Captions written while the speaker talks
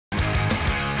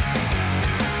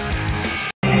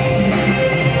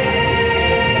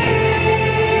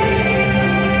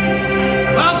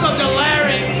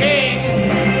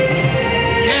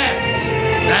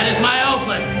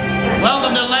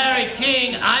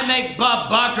I make Bob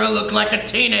Barker look like a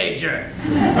teenager.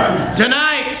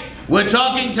 Tonight, we're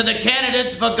talking to the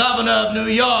candidates for governor of New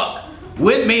York.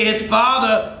 With me, his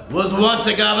father was once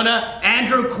a governor,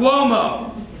 Andrew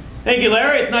Cuomo. Thank you,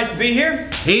 Larry. It's nice to be here.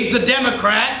 He's the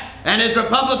Democrat, and his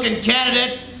Republican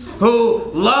candidate who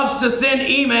loves to send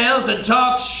emails and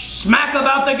talk smack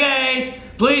about the gays.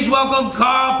 Please welcome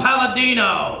Carl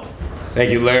Palladino.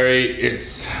 Thank you, Larry.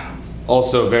 It's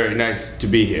also very nice to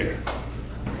be here.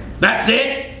 That's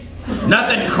it?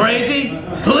 Nothing crazy?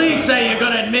 Please say you're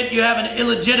going to admit you have an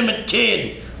illegitimate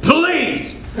kid.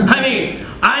 Please! I mean,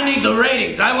 I need the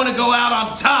ratings. I want to go out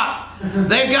on top.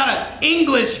 They've got an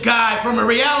English guy from a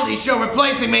reality show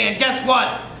replacing me, and guess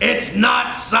what? It's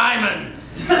not Simon.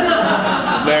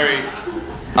 Larry,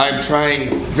 I'm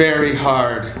trying very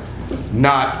hard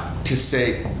not to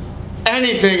say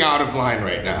anything out of line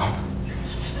right now.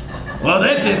 Well,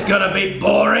 this is gonna be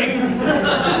boring.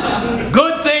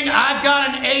 Good thing I've got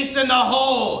an ace in the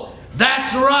hole.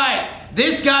 That's right.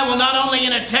 This guy will not only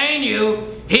entertain you,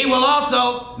 he will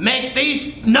also make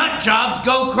these nut jobs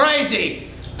go crazy.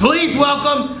 Please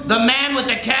welcome the man with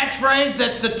the catchphrase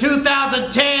that's the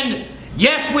 2010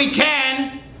 Yes We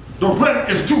Can. The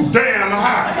rent is too damn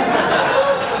high.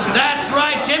 That's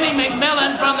right, Jimmy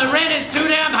McMillan from the Rent is Too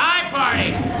Damn High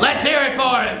party. Let's hear it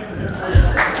for him.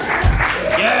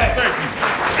 Yes.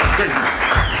 Thank you.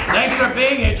 Thanks for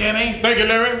being here, Jimmy. Thank you,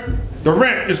 Larry. The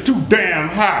rent is too damn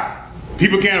high.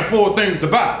 People can't afford things to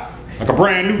buy, like a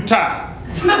brand new tie.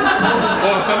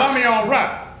 Or a salami on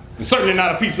wrap. And certainly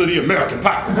not a piece of the American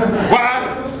pie.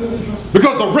 Why?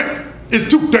 Because the rent is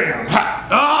too damn high.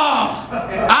 Oh,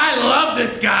 I love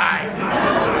this guy.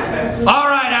 All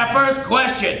right, our first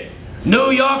question.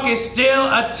 New York is still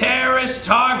a terrorist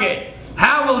target.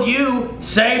 How will you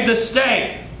save the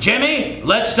state? Jimmy,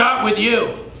 let's start with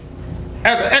you.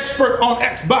 As an expert on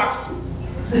Xbox,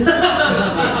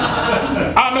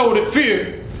 I know that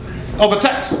fear of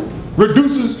attacks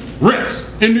reduces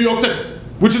rents in New York City,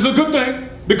 which is a good thing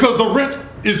because the rent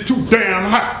is too damn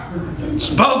high.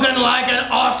 Spoken like an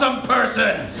awesome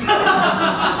person.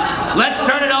 Let's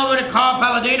turn it over to Carl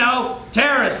Palladino.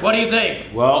 Terrorists, what do you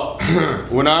think? Well,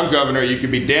 when I'm governor, you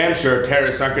can be damn sure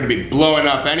terrorists aren't going to be blowing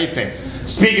up anything.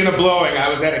 Speaking of blowing, I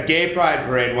was at a gay pride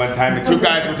parade one time and two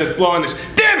guys were just blowing this.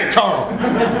 Damn it, Carl!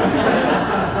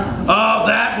 Oh,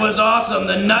 that was awesome.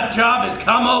 The nut job has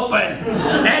come open.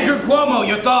 Andrew Cuomo,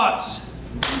 your thoughts?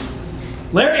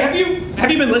 Larry, have you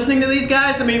been listening to these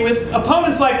guys? I mean, with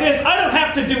opponents like this, I don't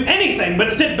have to do anything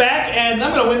but sit back and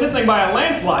I'm going to win this thing by a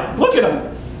landslide. Look at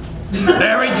them.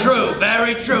 Very true,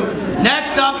 very true.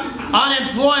 Next up,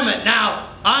 unemployment. Now,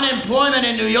 unemployment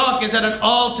in New York is at an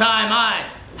all-time high.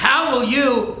 How will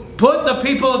you put the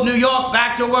people of New York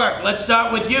back to work? Let's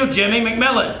start with you, Jimmy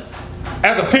McMillan.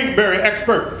 As a Pinkberry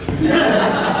expert,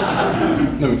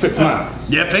 let me fix mine.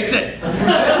 Yeah, fix it.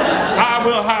 I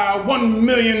will hire 1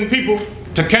 million people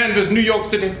to canvass New York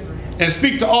City and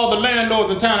speak to all the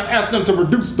landlords in town and ask them to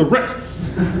reduce the rent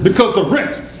because the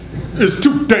rent is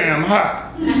too damn high.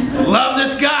 Love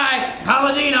this guy.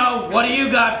 Palladino, what do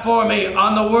you got for me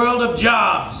on the world of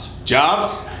jobs?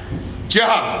 Jobs?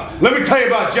 Jobs. Let me tell you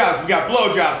about jobs. We got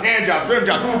blow jobs, hand jobs, rim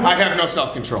jobs. I have no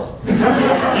self-control.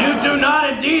 You do not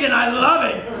indeed, and I love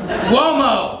it.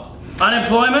 Cuomo,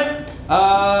 unemployment?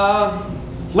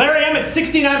 Larry, I'm at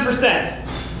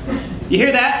 69%. You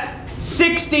hear that?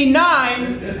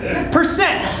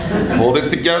 69%. Hold it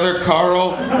together,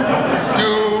 Carl.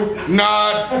 Do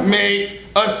not make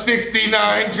a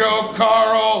 69 joke,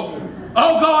 Carl.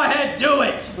 Oh, go ahead, do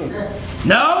it.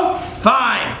 No?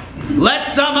 Fine.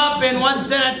 Let's sum up in one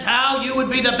sentence how you would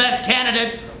be the best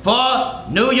candidate for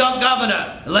New York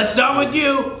governor. Let's start with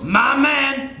you, my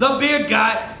man, the beard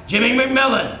guy, Jimmy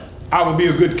McMillan. I would be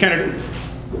a good candidate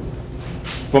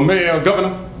for mayor or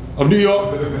governor of New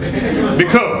York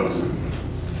because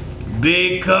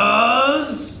the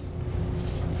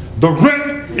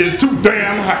rent is too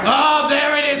damn high. Oh,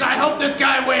 there it is. I hope this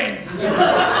guy wins.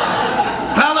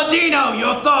 Palladino,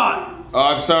 your thought?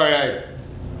 Oh, I'm sorry, I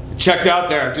checked out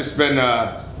there. I've just been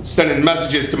sending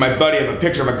messages to my buddy of a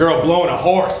picture of a girl blowing a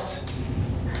horse.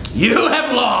 You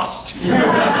have lost.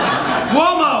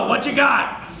 Cuomo, what you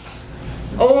got?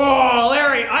 Oh,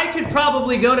 Larry, I could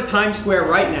probably go to Times Square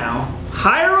right now,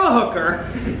 hire a hooker,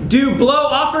 do blow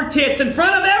off her tits in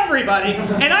front of everybody,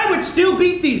 and I would still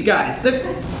beat these guys.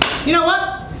 You know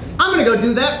what? I'm gonna go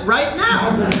do that right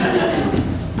now.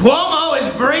 Cuomo is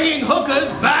bringing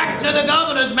hookers back to the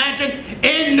governor's mansion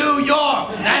in New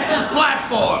York. That's his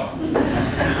platform.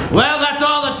 Well, that's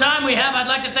all the time we have. I'd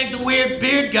like to thank the weird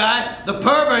beard guy, the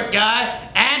pervert guy,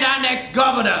 and our next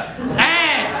governor.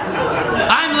 And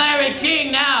I'm Larry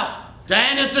King now. To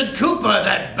Anderson Cooper,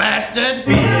 that bastard.